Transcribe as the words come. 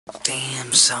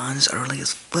Damn, son, it's early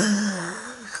as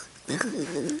fuck.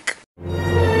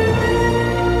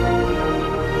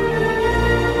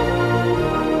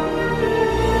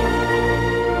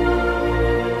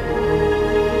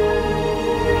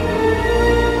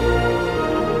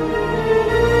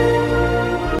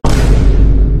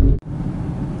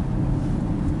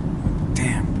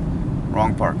 Damn,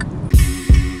 wrong park.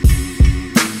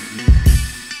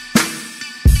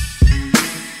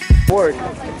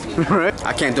 Right?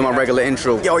 I can't do my regular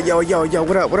intro. Yo,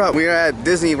 what up, what up? We're at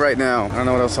Disney right now. I don't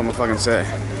know what else I'm gonna fucking say.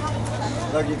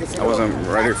 I wasn't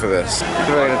ready for this.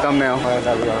 Do it in a thumbnail.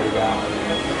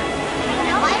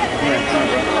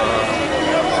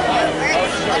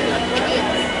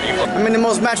 I'm in the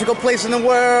most magical place in the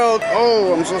world.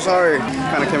 Oh, I'm so sorry.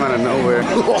 Kinda came out of nowhere.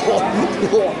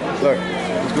 Look,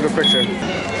 let's do the picture.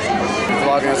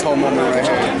 Vlogging this whole moment right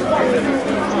here.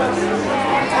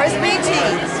 Where's BG?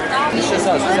 I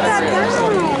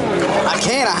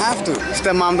can't, I have to.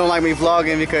 Stepmom don't like me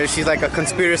vlogging because she's like a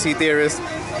conspiracy theorist.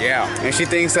 Yeah. And she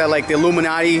thinks that like the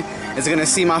Illuminati is gonna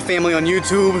see my family on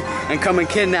YouTube and come and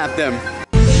kidnap them.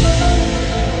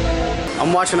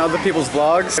 I'm watching other people's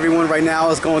vlogs. Everyone right now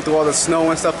is going through all the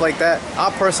snow and stuff like that. I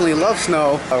personally love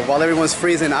snow. While everyone's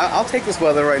freezing, I'll take this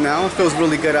weather right now. It feels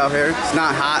really good out here. It's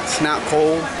not hot, it's not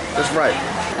cold. It's right.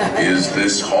 Is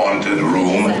this haunted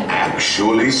room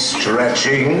actually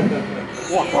stretching?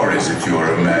 Or is it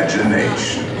your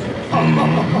imagination?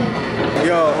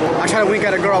 Yo, I try to wink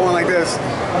at a girl one like this.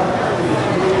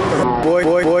 Boy,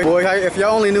 if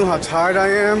y'all only knew how tired I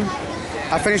am.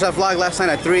 I finished that vlog last night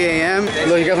at 3 a.m.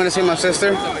 Look, you guys want to see my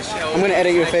sister? I'm going to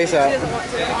edit your face out.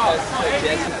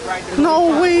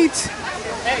 No, wait.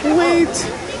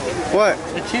 What?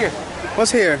 It's here.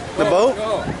 What's here? The boat?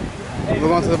 We're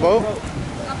going to the boat?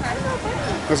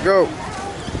 Let's go.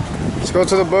 Let's go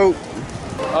to the boat.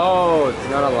 Oh, it's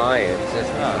not a lion. It's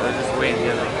just, they're just waiting.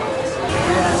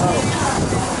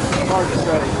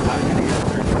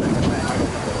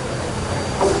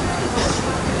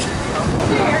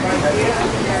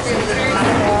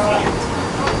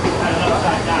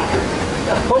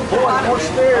 Oh boy, more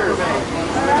stairs.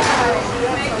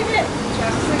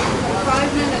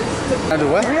 5 minutes. I do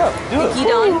what? Hurry up. Do it. You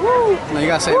done? No, you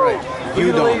gotta say it right.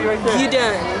 You don't. You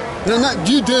done? No, not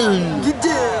you don't. You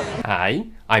done? Hi,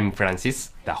 I'm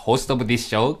Francis, the host of this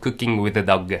show, Cooking with the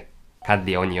Dog. Cut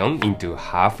the onion into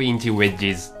half-inch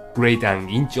wedges. Grate an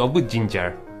inch of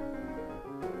ginger.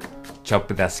 Chop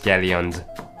the scallions.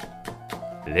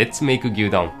 Let's make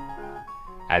gyudon.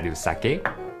 Add sake,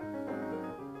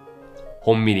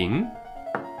 honmirin,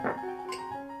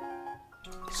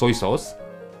 soy sauce,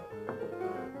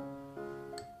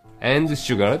 and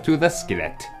sugar to the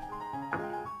skillet.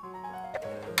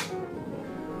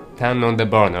 Turn on the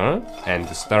burner and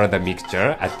stir the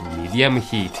mixture at medium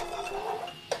heat.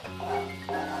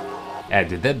 Add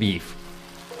the beef.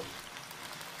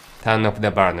 Turn off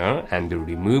the burner and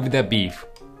remove the beef.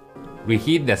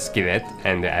 Reheat the skillet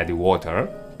and add water,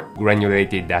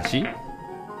 granulated dashi,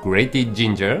 grated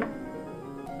ginger,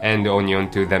 and onion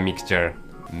to the mixture.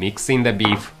 Mix in the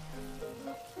beef.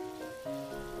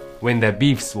 When the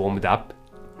beef's warmed up,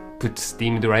 put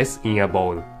steamed rice in a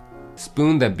bowl.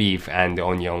 Spoon the beef and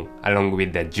onion along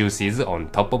with the juices on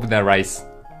top of the rice.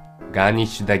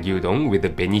 Garnish the gyudon with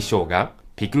benishoga,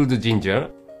 pickled ginger,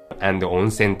 and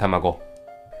onsen tamago.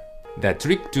 The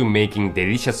trick to making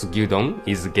delicious gyudon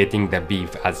is getting the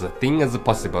beef as thin as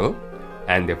possible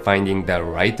and finding the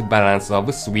right balance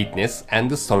of sweetness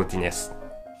and saltiness.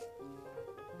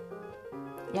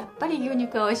 やっぱり牛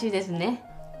肉は美味しいですね。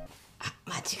あ、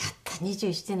間違った。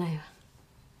20してないわ。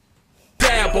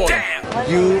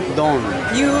You don't.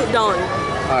 You done?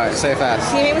 Alright, say it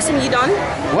fast. Can you make me some you done?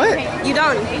 What? You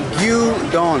done? You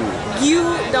don't. You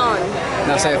done?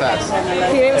 Now say it fast.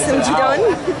 Can you make me some you done?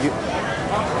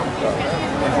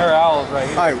 Her owl's right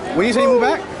here. Alright, when you say you move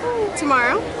back?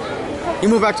 Tomorrow? You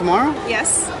move back tomorrow?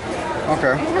 Yes.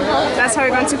 Okay. That's how we're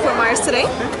going to Fort Myers today.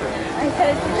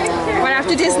 Right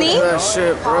after Disney. That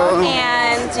shit, bro.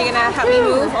 And you're gonna help me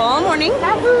move all morning.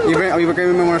 Are you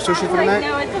giving me more sushi for tonight?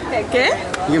 Okay?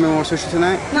 You give me more sushi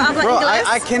tonight? No, habla Bro, inglés.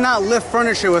 I cannot lift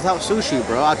furniture without sushi,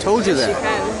 bro. I told you Yes, you that.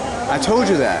 can. I told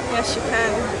you that. Yes, you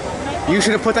can. You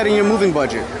should have put that in your moving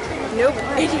budget. Nope.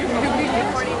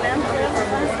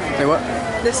 Say what?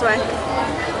 This way.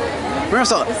 Remember,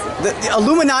 so the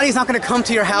Illuminati is not going to come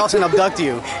to your house and abduct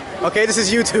you. Okay, this is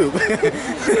YouTube. Okay.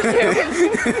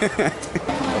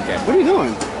 What are you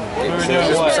doing?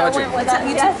 Sergeant. What's up,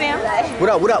 YouTube fam? What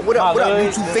up,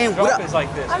 YouTube fam? What up? It's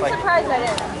like this. I'm surprised I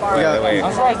didn't borrow Yeah. it.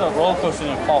 I'm surprised the roller coaster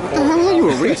didn't fall What the forward. hell are you,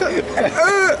 a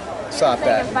retard? Stop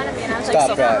that. In front of me, and I was Stop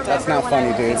like, that. That's not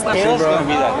funny, dude. Kayla's gonna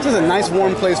be that. This is a nice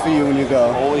warm place for you when you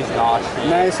go. Always not.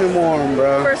 Nice and warm,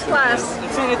 bro. First class,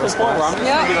 It's gonna get to the point where I'm just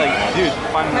gonna be like, dude,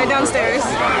 find me. right downstairs.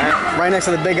 Right next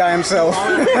to the big guy himself.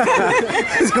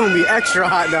 It's gonna be extra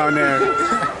hot down there.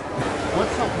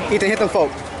 Ethan, hit them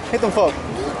folk. Hit them folk.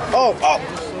 Oh.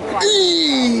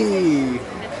 Eee!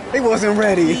 They wasn't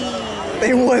ready.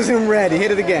 They wasn't ready.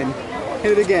 Hit it again.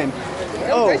 Hit it again.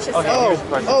 Oh.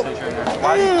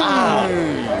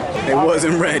 They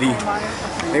wasn't ready.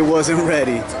 They wasn't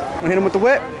ready. Wanna hit him with the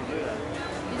whip?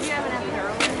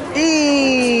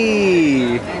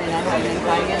 Eee!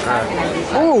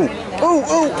 Oh.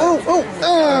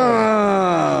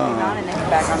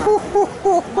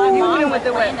 Hit him with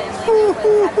the whip.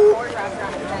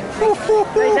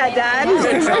 Is that Dad?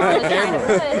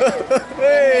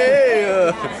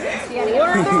 Hey!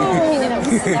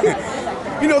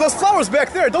 You know, those flowers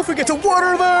back there, don't forget to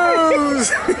water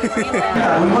those!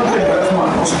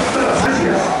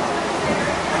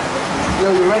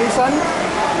 Yo, you ready, son?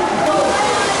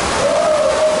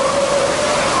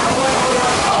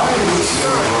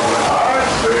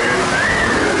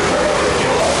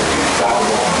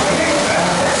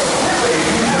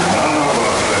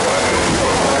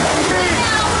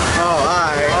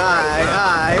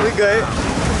 Good. Oh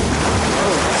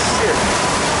shit.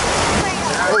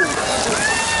 Oh.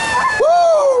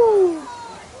 Woo!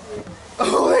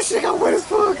 Oh, that shit got wet as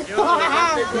fuck.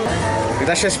 If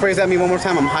that shit sprays at me one more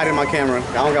time, I'm hiding my camera.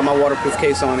 I don't got my waterproof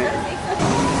case on it.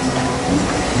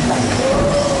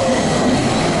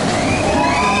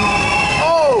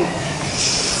 Oh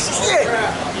shit!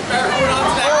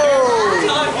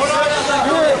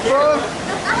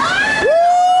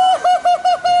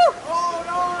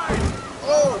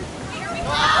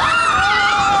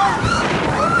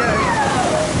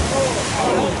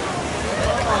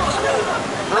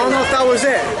 I don't know if that was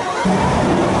it.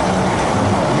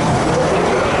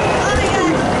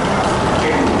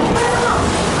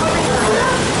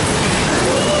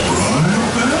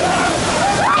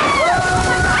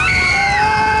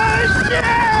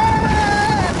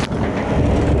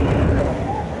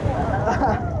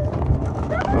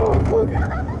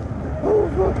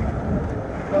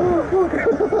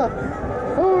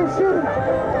 Oh shit!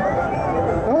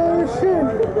 Oh shit!